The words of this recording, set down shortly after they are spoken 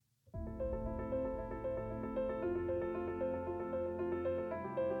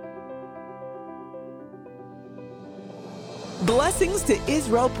Blessings to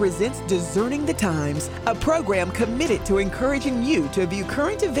Israel presents Discerning the Times, a program committed to encouraging you to view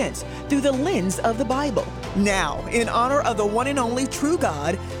current events through the lens of the Bible. Now, in honor of the one and only true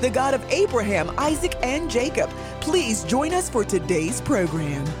God, the God of Abraham, Isaac, and Jacob, please join us for today's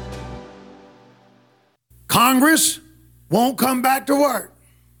program. Congress won't come back to work.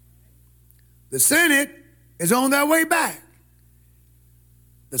 The Senate is on their way back.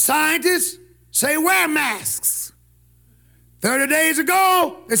 The scientists say wear masks. 30 days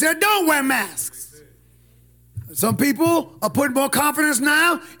ago, they said don't wear masks. Some people are putting more confidence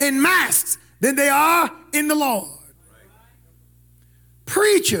now in masks than they are in the Lord.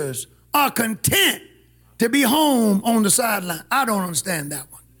 Preachers are content to be home on the sideline. I don't understand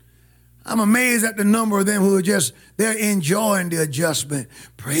that one. I'm amazed at the number of them who are they're enjoying the adjustment.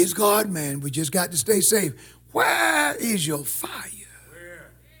 Praise God, man, we just got to stay safe. Where is your fire?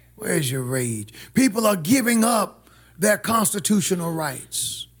 Where's your rage? People are giving up their constitutional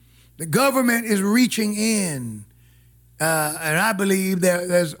rights. The government is reaching in, and I believe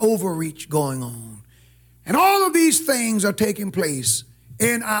there's overreach going on. And all of these things are taking place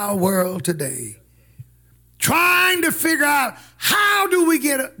in our world today. Trying to figure out, how do we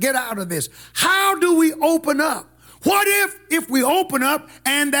get out of this? How do we open up? What if we open up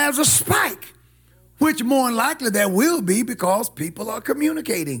and there's a spike? Which more than likely there will be, because people are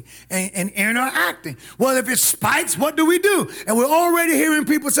communicating and interacting. Well, if it spikes, what do we do? And we're already hearing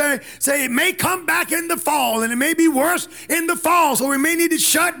people say it may come back in the fall, and it may be worse in the fall, so we may need to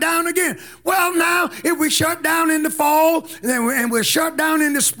shut down again. Well, now, if we shut down in the fall and we're shut down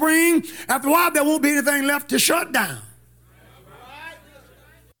in the spring, after a while there won't be anything left to shut down.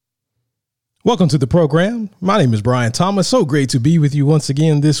 Welcome to the program. My name is Brian Thomas. So great to be with you once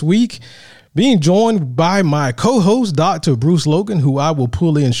again this week. Being joined by my co-host, Dr. Bruce Logan, who I will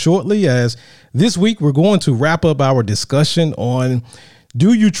pull in shortly, as this week we're going to wrap up our discussion on,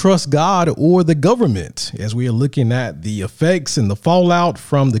 do you trust God or the government, as we are looking at the effects and the fallout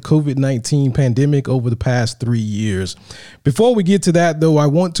from the COVID-19 pandemic over the past 3 years. Before we get to that, though, I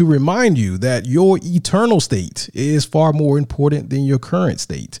want to remind you that your eternal state is far more important than your current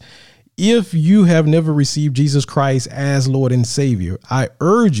state. If you have never received Jesus Christ as Lord and Savior, I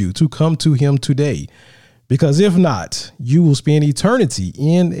urge you to come to him today, because if not, you will spend eternity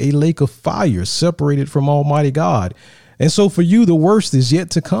in a lake of fire separated from Almighty God. And so for you, the worst is yet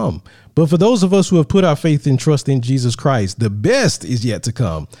to come. But for those of us who have put our faith and trust in Jesus Christ, the best is yet to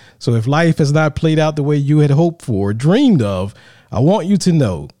come. So if life has not played out the way you had hoped for or dreamed of, I want you to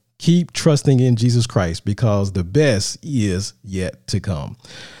know, keep trusting in Jesus Christ, because the best is yet to come.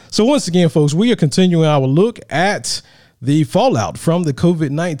 So once again, folks, we are continuing our look at the fallout from the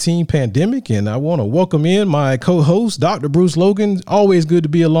COVID-19 pandemic, and I want to welcome in my co-host, Dr. Bruce Logan. Always good to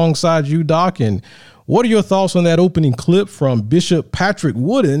be alongside you, Doc. And what are your thoughts on that opening clip from Bishop Patrick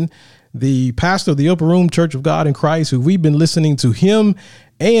Wooden, the pastor of the Upper Room Church of God in Christ, who we've been listening to him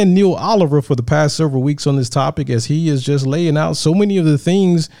and Neil Oliver for the past several weeks on this topic, as he is just laying out so many of the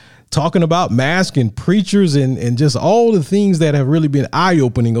things, talking about masks and preachers and just all the things that have really been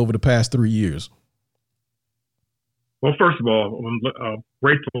eye-opening over the past 3 years. Well, first of all, I'm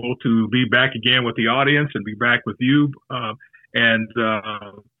grateful to be back again with the audience and be back with you and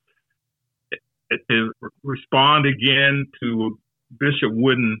respond again to Bishop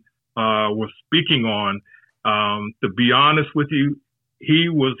Wooden was speaking on. To be honest with you, he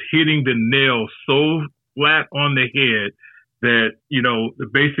was hitting the nail so flat on the head that,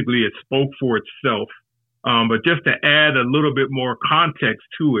 basically it spoke for itself. But just to add a little bit more context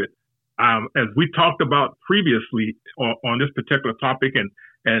to it, as we talked about previously on this particular topic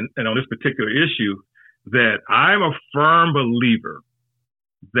and on this particular issue, that I'm a firm believer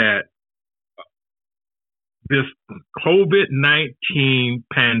that this COVID-19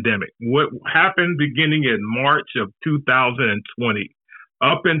 pandemic, what happened beginning in March of 2020,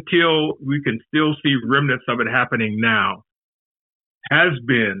 up until we can still see remnants of it happening now, has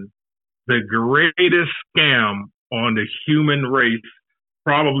been the greatest scam on the human race,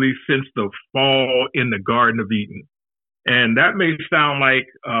 probably since the fall in the Garden of Eden. And that may sound like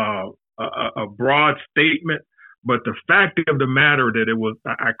a broad statement, but the fact of the matter that it was,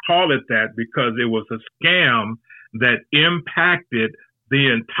 I call it that because it was a scam that impacted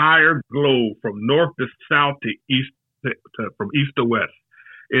the entire globe from north to south to east, from east to west.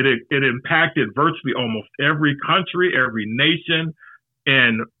 It impacted virtually almost every country, every nation.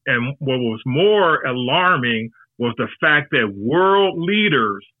 And what was more alarming was the fact that world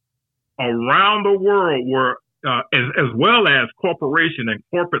leaders around the world were, as well as corporation and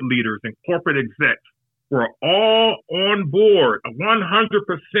corporate leaders and corporate execs, were all on board,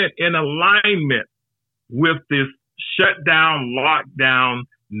 100% in alignment with this shutdown, lockdown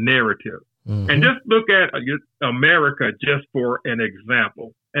narrative. And just look at America just for an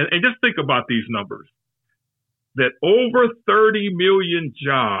example. And just think about these numbers. That over 30 million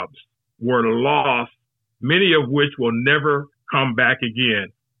jobs were lost, many of which will never come back again.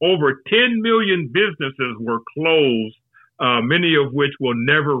 Over 10 million businesses were closed, many of which will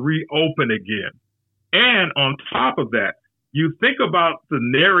never reopen again. And on top of that, you think about the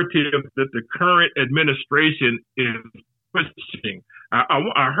narrative that the current administration is pushing.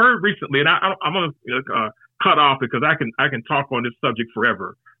 I heard recently, and I'm going to cut off because I can talk on this subject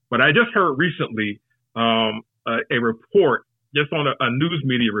forever. But I just heard recently a report, just on a news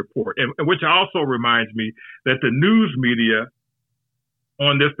media report, and which also reminds me that the news media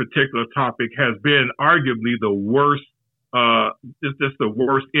on this particular topic has been arguably the worst, just the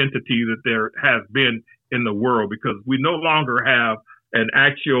worst entity that there has been in the world, because we no longer have an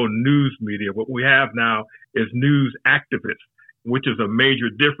actual news media. What we have now is news activists, which is a major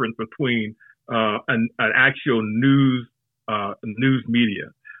difference between an actual news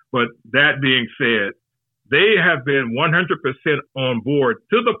media. But that being said, they have been 100% on board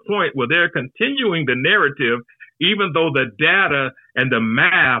to the point where they're continuing the narrative, even though the data and the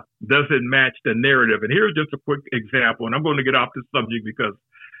math doesn't match the narrative. And here's just a quick example, and I'm going to get off this subject because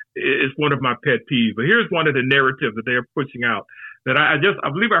it's one of my pet peeves. But here's one of the narratives that they're pushing out. That I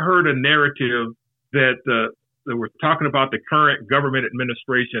believe I heard a narrative that we're talking about the current government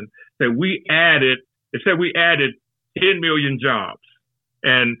administration, that it said we added 10 million jobs.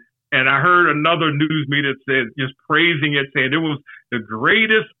 And I heard another news media said, just praising it, saying it was the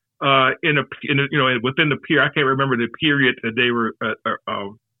greatest within the period. I can't remember the period that they were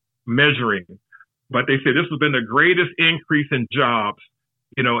measuring, but they said this has been the greatest increase in jobs.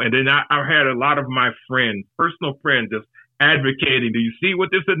 And then I had a lot of my friends, personal friends, just advocating. Do you see what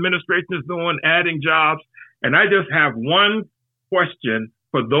this administration is doing, adding jobs? And I just have one question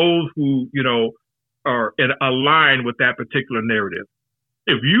for those who are aligned with that particular narrative.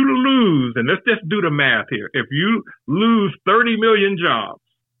 If you lose, and let's just do the math here, if you lose 30 million jobs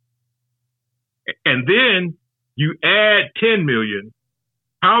and then you add 10 million,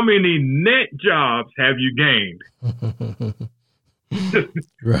 how many net jobs have you gained?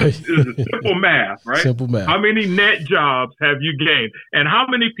 Right. It's simple math, right? Simple math. How many net jobs have you gained? And how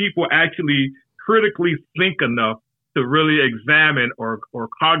many people actually critically think enough to really examine or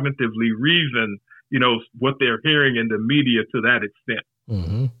cognitively reason, what they're hearing in the media to that extent?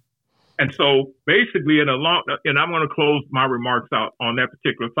 Mm-hmm. And so basically and I'm going to close my remarks out on that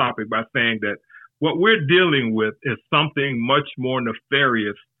particular topic by saying that what we're dealing with is something much more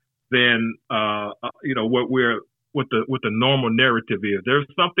nefarious than, what the normal narrative is. There's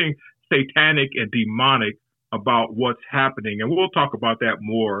something satanic and demonic about what's happening. And we'll talk about that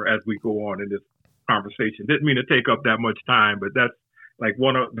more as we go on in this conversation. Didn't mean to take up that much time, but that's like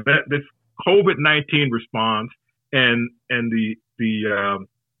this COVID-19 response and the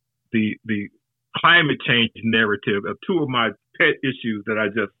climate change narrative are two of my pet issues that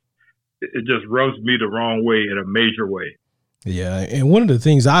it just rubs me the wrong way in a major way. Yeah. And one of the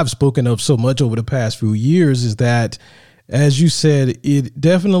things I've spoken of so much over the past few years is that, as you said, it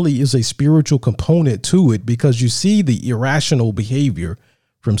definitely is a spiritual component to it, because you see the irrational behavior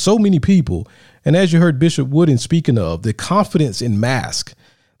from so many people. And as you heard Bishop Wooden speaking of, the confidence in mask.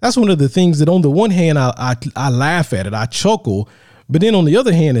 That's one of the things that on the one hand, I laugh at it, I chuckle, but then on the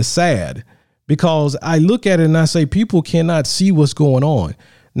other hand, it's sad, because I look at it and I say, people cannot see what's going on.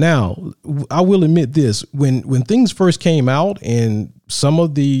 Now, I will admit this, when things first came out and some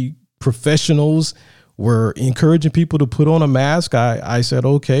of the professionals were encouraging people to put on a mask, I said,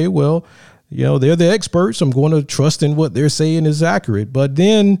 okay, well, they're the experts. I'm going to trust in what they're saying is accurate. But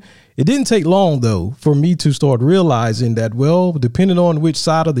then it didn't take long, though, for me to start realizing that, well, depending on which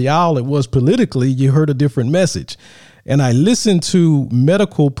side of the aisle it was politically, you heard a different message. And I listened to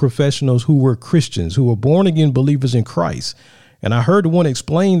medical professionals who were Christians, who were born again believers in Christ. And I heard one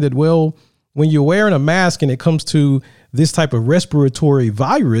explain that, well, when you're wearing a mask and it comes to this type of respiratory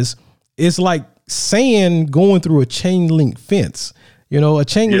virus, it's like sand going through a chain link fence. A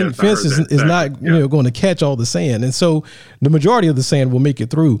chain link fence is not going to catch all the sand. And so the majority of the sand will make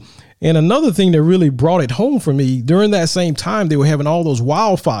it through. And another thing that really brought it home for me, during that same time, they were having all those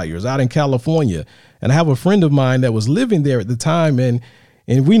wildfires out in California. And I have a friend of mine that was living there at the time. And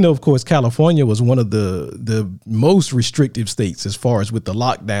we know, of course, California was one of the most restrictive states as far as with the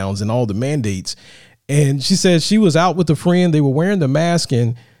lockdowns and all the mandates. And she said she was out with a friend. They were wearing the mask.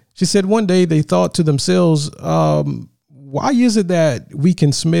 And she said one day they thought to themselves, why is it that we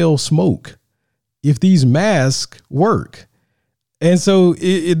can smell smoke if these masks work? And so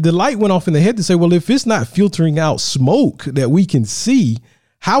the light went off in the head to say, well, if it's not filtering out smoke that we can see,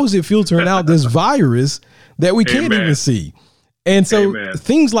 how is it filtering out this virus that we can't even see? And so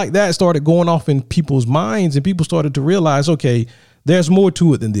things like that started going off in people's minds, and people started to realize, okay, there's more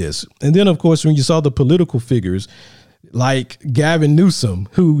to it than this. And then, of course, when you saw the political figures like Gavin Newsom,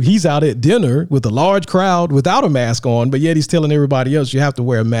 who he's out at dinner with a large crowd without a mask on, but yet he's telling everybody else you have to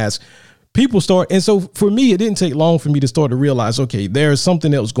wear a mask. People start. And so for me, it didn't take long for me to start to realize, okay, there's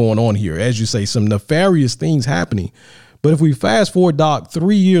something else going on here. As you say, some nefarious things happening. But if we fast forward, Doc,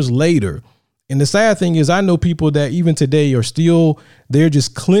 3 years later, and the sad thing is I know people that even today are still, they're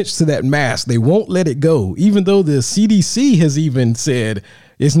just clenched to that mask. They won't let it go, even though the CDC has even said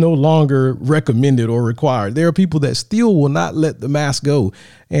it's no longer recommended or required. There are people that still will not let the mask go.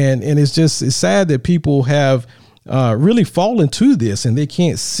 And it's sad that people have really fallen to this and they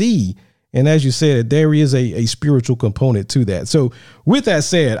can't see. And as you said, there is a spiritual component to that. So with that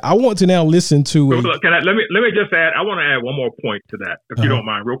said, I want to now listen to. Let me just add. I want to add one more point to that, if you don't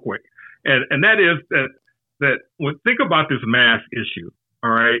mind, real quick. And that is that when think about this mask issue, all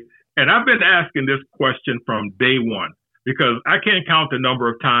right. And I've been asking this question from day one because I can't count the number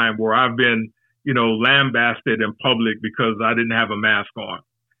of times where I've been, lambasted in public because I didn't have a mask on.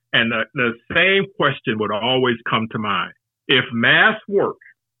 And the same question would always come to mind: if masks work.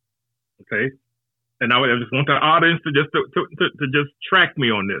 Okay, and I just want the audience to just track me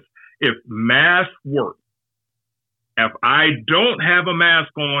on this. If masks work, if I don't have a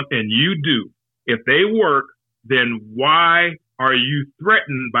mask on and you do, if they work, then why are you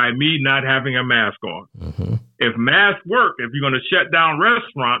threatened by me not having a mask on? Mm-hmm. If masks work, if you're going to shut down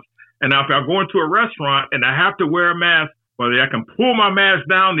restaurants, and if I go into a restaurant and I have to wear a mask, well, I can pull my mask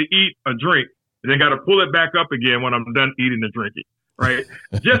down to eat a drink, and then got to pull it back up again when I'm done eating and drinking. Right?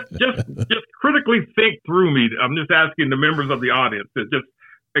 just critically think through me. I'm just asking the members of the audience to just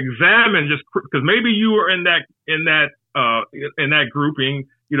examine, because maybe you are in that grouping,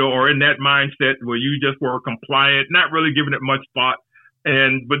 or in that mindset where you just were compliant, not really giving it much thought,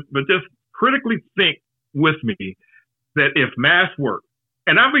 but just critically think with me that if masks work,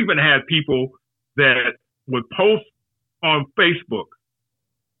 and I've even had people that would post on Facebook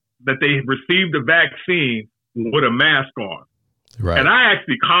that they received the vaccine with a mask on. Right. And I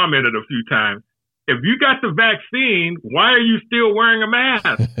actually commented a few times, if you got the vaccine, why are you still wearing a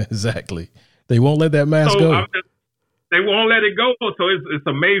mask? Exactly. They won't let that mask go. They won't let it go. So it's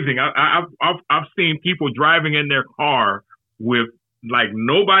amazing. I've seen people driving in their car with like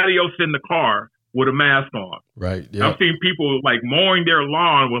nobody else in the car with a mask on. Right. Yep. I've seen people like mowing their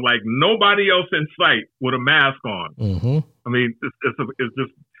lawn with like nobody else in sight with a mask on. Mm-hmm. I mean, it's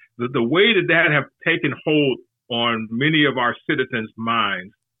just the way that have taken hold on many of our citizens'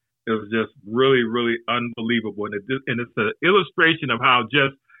 minds is just really, really unbelievable, and it's an illustration of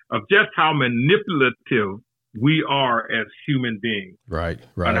just how manipulative we are as human beings, right,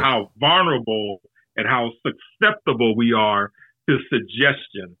 and how vulnerable and how susceptible we are to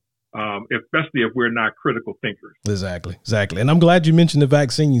suggestion, especially if we're not critical thinkers. Exactly. And I'm glad you mentioned the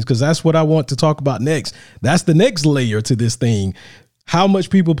vaccines, because that's what I want to talk about next. That's the next layer to this thing. How much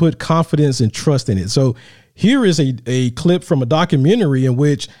people put confidence and trust in it. So here is a clip from a documentary in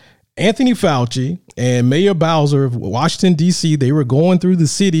which Anthony Fauci and Mayor Bowser of Washington, D.C., they were going through the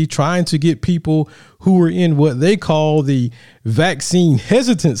city trying to get people who were in what they call the vaccine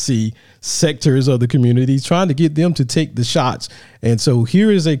hesitancy sectors of the community, trying to get them to take the shots. And so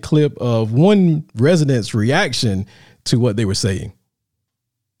here is a clip of one resident's reaction to what they were saying.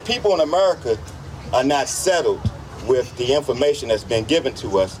 People in America are not settled with the information that's been given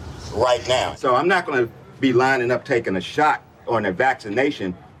to us right now. So I'm not going to be lining up taking a shot or a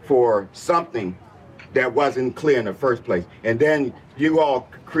vaccination for something that wasn't clear in the first place. And then you all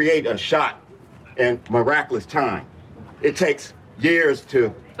create a shot in miraculous time. It takes years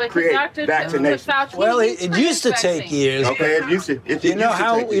to create vaccination. Well, it used to take years. Okay, it used to. You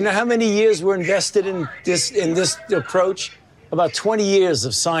know how many years were invested in this approach? About 20 years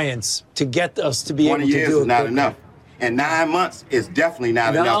of science to get us to be able to do it. 20 years is not enough. And 9 months is definitely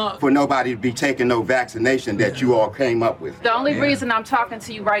not enough for nobody to be taking no vaccination that you all came up with. The only reason I'm talking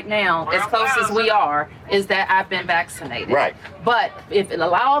to you right now, as close as we are, is that I've been vaccinated. Right. But if it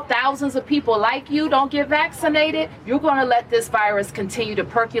allows thousands of people like you don't get vaccinated, you're going to let this virus continue to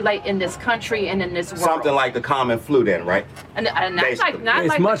percolate in this country and in this world. Something like the common flu then, right? And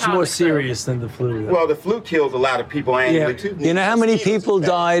it's much more serious than the flu. Well, the flu kills a lot of people annually, too. You know how many people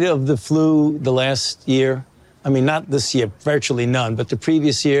died of the flu the last year? I mean, not this year, virtually none, but the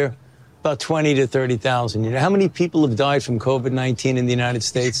previous year, about 20 to 30,000. You know how many people have died from COVID-19 in the United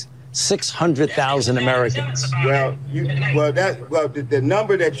States? 600,000 Americans. Well, the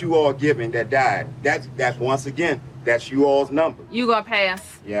number that you all giving that died, that's once again, that's you all's number. You gonna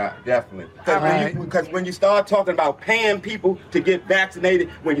pass? Yeah, definitely. Right. Because when you start talking about paying people to get vaccinated,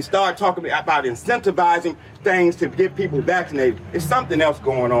 when you start talking about incentivizing things to get people vaccinated, it's something else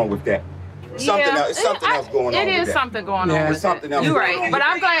going on with that. Something else going on. It is something going on. There's With something it. else. You're going right, on but with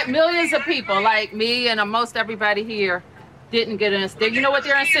I'm glad millions of people like me and most everybody here didn't get an incentive. You know what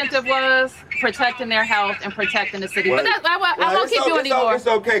their incentive was? Protecting their health and protecting the city. But I won't keep you anymore. It's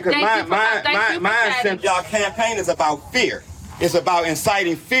okay, because my incentive, y'all campaign is about fear. It's about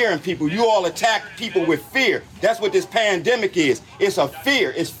inciting fear in people. You all attack people with fear. That's what this pandemic is. It's a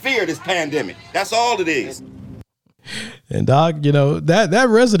fear. It's fear, this pandemic. That's all it is. And Doc, you know, that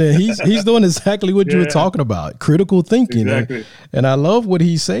resident, he's doing exactly what you were talking about, critical thinking. Exactly. And I love what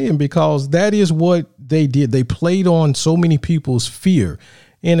he's saying, because that is what they did. They played on so many people's fear.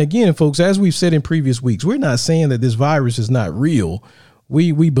 And again, folks, as we've said in previous weeks, we're not saying that this virus is not real.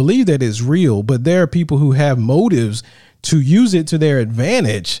 We believe that it's real, but there are people who have motives to use it to their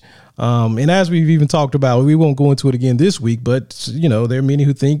advantage. And as we've even talked about, we won't go into it again this week, but, you know, there are many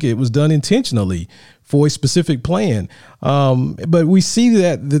who think it was done intentionally for a specific plan. But we see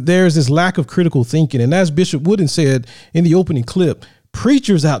that there's this lack of critical thinking. And as Bishop Wooden said in the opening clip,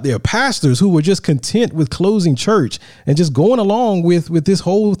 preachers out there, pastors who were just content with closing church and just going along with this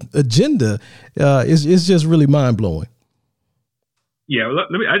whole agenda is just really mind blowing. Yeah,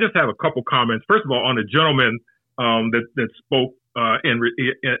 I just have a couple comments. First of all, on the gentleman that spoke and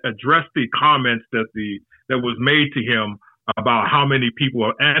addressed the comments that was made to him about how many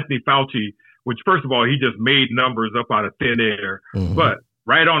people, Anthony Fauci, which first of all, he just made numbers up out of thin air, but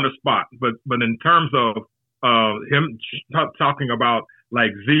right on the spot. But in terms of him talking about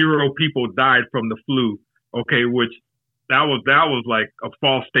like 0 people died from the flu, okay, which that was like a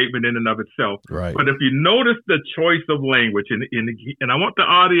false statement in and of itself. Right. But if you notice the choice of language, and I want the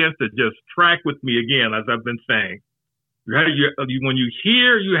audience to just track with me again, as I've been saying, when you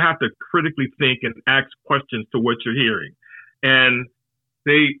hear, you have to critically think and ask questions to what you're hearing. And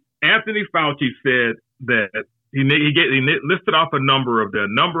Anthony Fauci said that he listed off a number of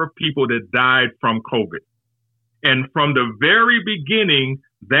people that died from COVID. And from the very beginning,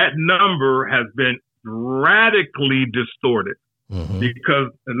 that number has been radically distorted.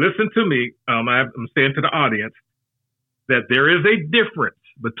 Because, and listen to me, I'm saying to the audience that there is a difference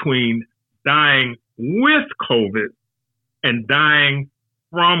between dying with COVID and dying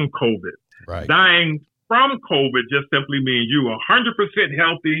from COVID. Right. Dying from COVID just simply means you are 100%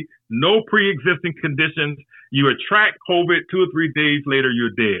 healthy, no pre-existing conditions. You attract COVID 2 or 3 days later,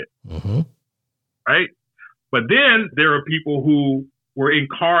 you're dead. Right? But then there are people who were in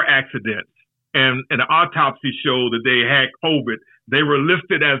car accidents, and the autopsy showed that they had COVID. They were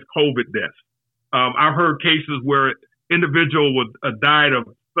listed as COVID deaths. I've heard cases where individual died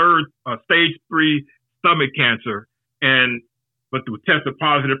of stage 3 stomach cancer, but was tested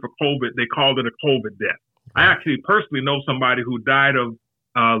positive for COVID. They called it a COVID death. I actually personally know somebody who died of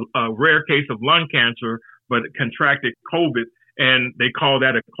a rare case of lung cancer, but contracted COVID, and they call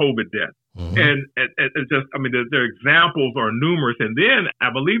that a COVID death. And it's just, I mean, their examples are numerous. And then I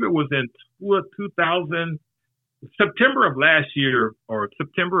believe it was in 2000, September of last year or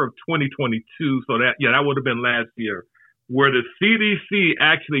September of 2022. So that would have been last year, where the CDC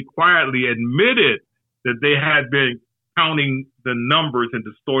actually quietly admitted that they had been counting the numbers and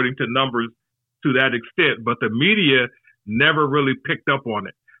distorting the numbers to that extent, but the media never really picked up on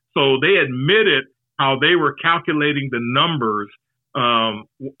it. So they admitted how they were calculating the numbers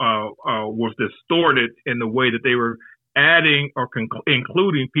was distorted in the way that they were adding or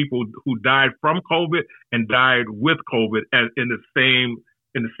including people who died from COVID and died with COVID as in the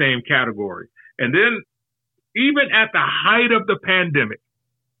same category. And then even at the height of the pandemic,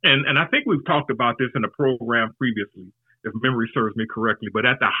 and I think we've talked about this in a program previously, if memory serves me correctly, but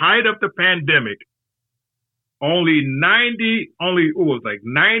at the height of the pandemic, only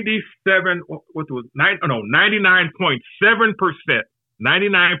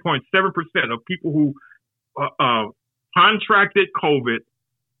 99.7% of people who contracted COVID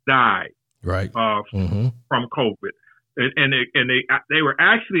died from COVID. And they were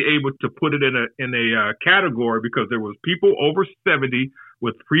actually able to put it in a category because there was people over 70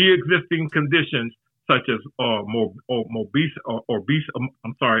 with pre-existing conditions such as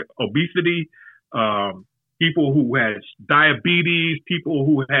obesity, people who had diabetes, people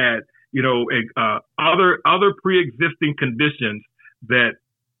who had other pre-existing conditions that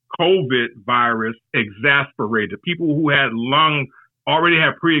COVID virus exacerbated. People who had already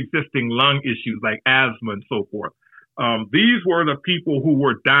had pre-existing lung issues like asthma and so forth. These were the people who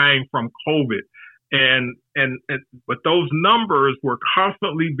were dying from COVID. But those numbers were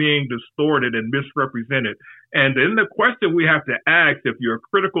constantly being distorted and misrepresented. And then the question we have to ask, if you're a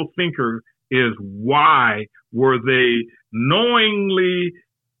critical thinker, is why were they knowingly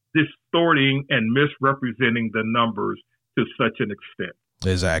distorting and misrepresenting the numbers to such an extent?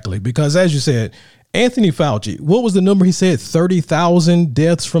 Exactly. Because as you said, Anthony Fauci, what was the number he said? 30,000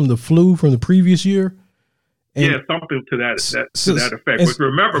 deaths from the flu from the previous year? And yeah, something to that effect. But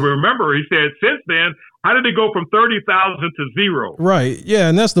remember, he said since then, how did it go from 30,000 to zero? Right. Yeah,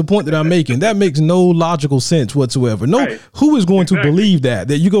 and that's the point that I'm making. That makes no logical sense whatsoever. No, right. Who is going to believe that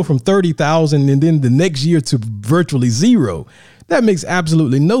you go from 30,000 and then the next year to virtually zero? That makes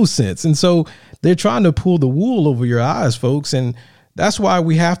absolutely no sense. And so they're trying to pull the wool over your eyes, folks. And that's why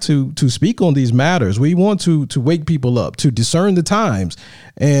we have to speak on these matters. We want to wake people up, to discern the times.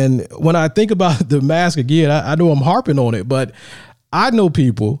 And when I think about the mask again, I know I'm harping on it, but I know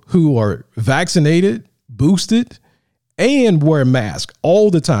people who are vaccinated, boosted, and wear masks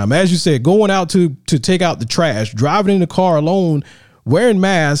all the time. As you said, going out to take out the trash, driving in the car alone, wearing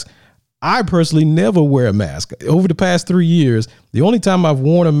masks. I personally never wear a mask. Over the past 3 years, the only time I've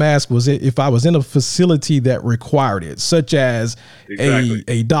worn a mask was if I was in a facility that required it, such as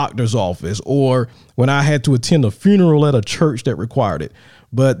a doctor's office, or when I had to attend a funeral at a church that required it.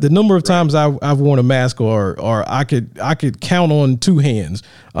 But the number of times I've worn a mask, or I could count on two hands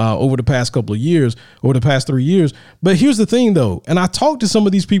over the past couple of years, over the past 3 years. But here's the thing, though, and I talked to some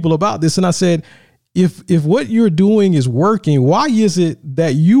of these people about this, and I said, if what you're doing is working, why is it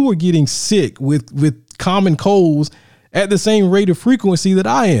that you are getting sick with common colds at the same rate of frequency that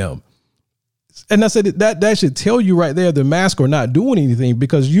I am? And I said that should tell you right there the masks are not doing anything,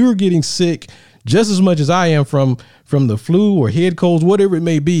 because you're getting sick just as much as I am from the flu or head colds, whatever it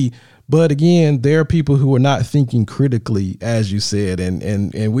may be. But again, there are people who are not thinking critically, as you said,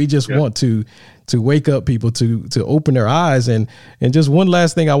 and we just want to wake up people to open their eyes. And just one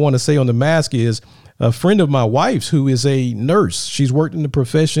last thing I want to say on the mask is, a friend of my wife's who is a nurse, she's worked in the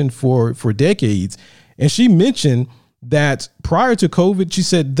profession for decades, and she mentioned that prior to COVID, she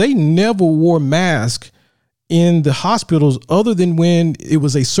said they never wore masks in the hospitals other than when it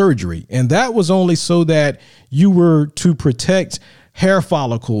was a surgery. And that was only so that you were to protect hair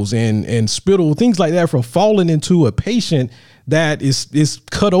follicles and spittle, things like that, from falling into a patient that is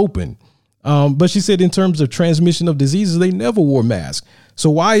cut open. But she said in terms of transmission of diseases, they never wore masks. So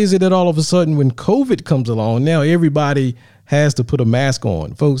why is it that all of a sudden when COVID comes along, now everybody has to put a mask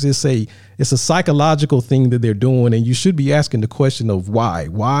on? Folks, it's a psychological thing that they're doing, and you should be asking the question of why.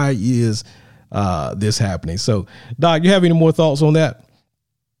 Why is this happening? So, Doc, you have any more thoughts on that?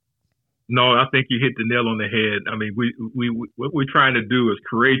 No, I think you hit the nail on the head. I mean, what we're trying to do is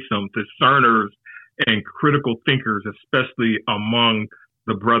create some discerners and critical thinkers, especially among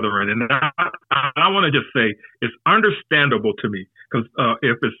the brethren. And I want to just say it's understandable to me, because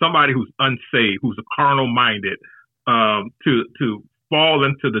if it's somebody who's unsaved, who's a carnal minded, to fall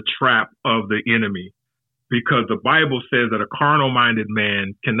into the trap of the enemy, because the Bible says that a carnal minded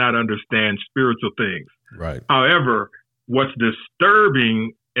man cannot understand spiritual things. Right. However, what's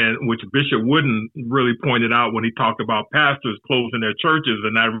disturbing, and which Bishop Wooden really pointed out when he talked about pastors closing their churches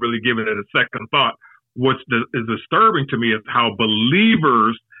and not really giving it a second thought, is disturbing to me is how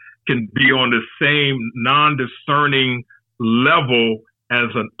believers can be on the same non-discerning level as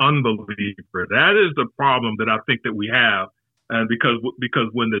an unbeliever. That is the problem that I think that we have. And because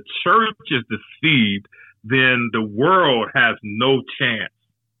when the church is deceived, then the world has no chance.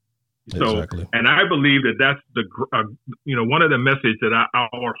 So, exactly. And I believe that that's one of the messages that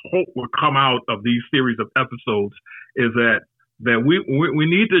our hope will come out of these series of episodes is that we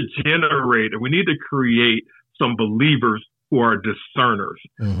need to generate, and we need to create some believers who are discerners.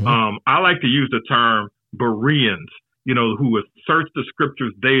 Mm-hmm. I like to use the term Bereans, who would search the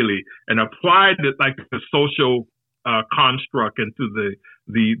scriptures daily and apply it like the social construct into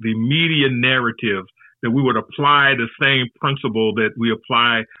the media narrative, that we would apply the same principle that we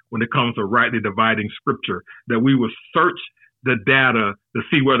apply when it comes to rightly dividing scripture, that we would search the data to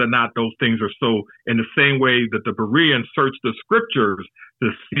see whether or not those things are so, in the same way that the Bereans searched the scriptures to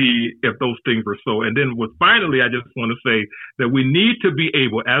see if those things were so. And then finally, I just want to say that we need to be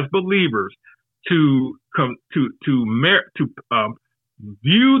able, as believers, to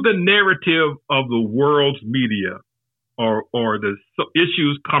view the narrative of the world's media or the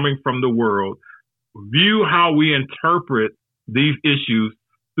issues coming from the world, view how we interpret these issues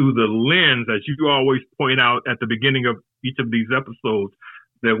through the lens, as you always point out at the beginning of each of these episodes,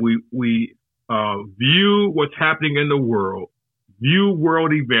 that we view what's happening in the world, view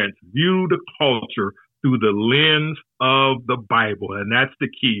world events, view the culture through the lens of the Bible. And that's the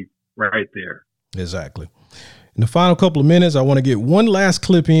key right there. Exactly. In the final couple of minutes, I want to get one last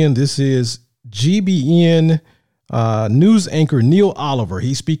clip in. This is GBN news anchor Neil Oliver.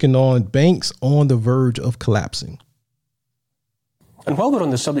 He's speaking on banks on the verge of collapsing. And while we're on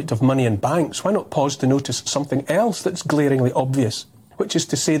the subject of money and banks, why not pause to notice something else that's glaringly obvious, which is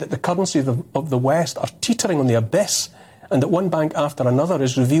to say that the currencies of the West are teetering on the abyss, and that one bank after another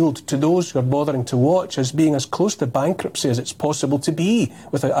is revealed to those who are bothering to watch as being as close to bankruptcy as it's possible to be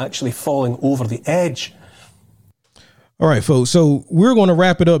without actually falling over the edge. All right, folks. So we're going to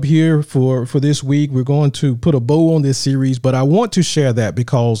wrap it up here for this week. We're going to put a bow on this series, but I want to share that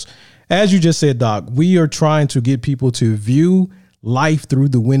because, as you just said, Doc, we are trying to get people to view life through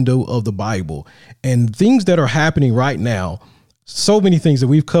the window of the Bible, and things that are happening right now. So many things that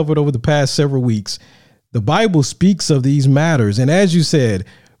we've covered over the past several weeks. The Bible speaks of these matters. And as you said,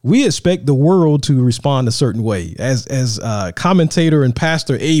 we expect the world to respond a certain way. As commentator and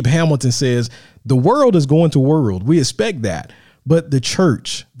pastor Abe Hamilton says, the world is going to world. We expect that. But the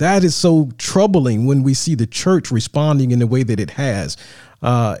church, that is so troubling when we see the church responding in the way that it has.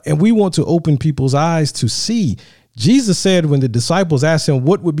 And we want to open people's eyes to see. Jesus said when the disciples asked him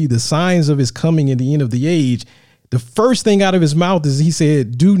what would be the signs of his coming in the end of the age, the first thing out of his mouth is he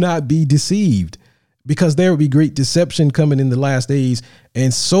said, do not be deceived, because there will be great deception coming in the last days.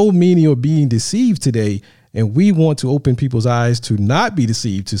 And so many are being deceived today. And we want to open people's eyes to not be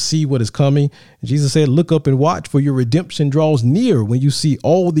deceived, to see what is coming. And Jesus said, look up and watch, for your redemption draws near when you see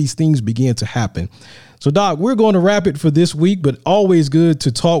all these things begin to happen. So, Doc, we're going to wrap it for this week, but always good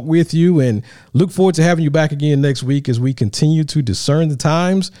to talk with you, and look forward to having you back again next week as we continue to discern the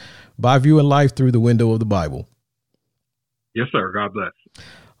times by viewing life through the window of the Bible. Yes, sir. God bless.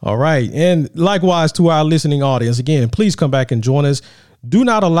 All right. And likewise to our listening audience, again, please come back and join us. Do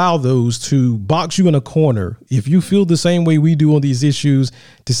not allow those to box you in a corner. If you feel the same way we do on these issues,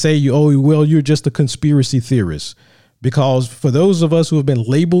 to say, oh, well, you're just a conspiracy theorist. Because for those of us who have been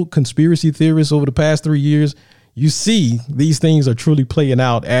labeled conspiracy theorists over the past 3 years, you see these things are truly playing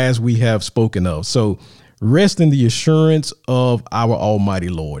out as we have spoken of. So rest in the assurance of our Almighty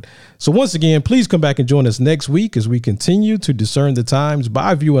Lord. So once again, please come back and join us next week as we continue to discern the times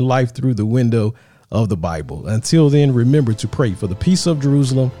by viewing life through the window of the Bible. Until then, remember to pray for the peace of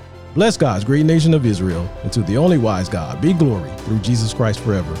Jerusalem. Bless God's great nation of Israel, and to the only wise God be glory through Jesus Christ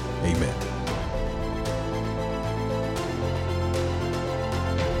forever. Amen.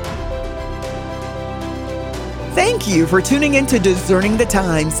 Thank you for tuning in to Discerning the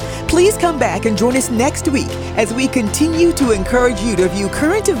Times. Please come back and join us next week as we continue to encourage you to view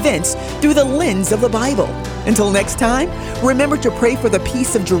current events through the lens of the Bible. Until next time, remember to pray for the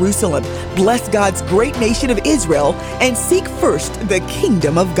peace of Jerusalem, bless God's great nation of Israel, and seek first the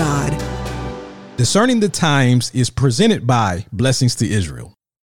kingdom of God. Discerning the Times is presented by Blessings to Israel.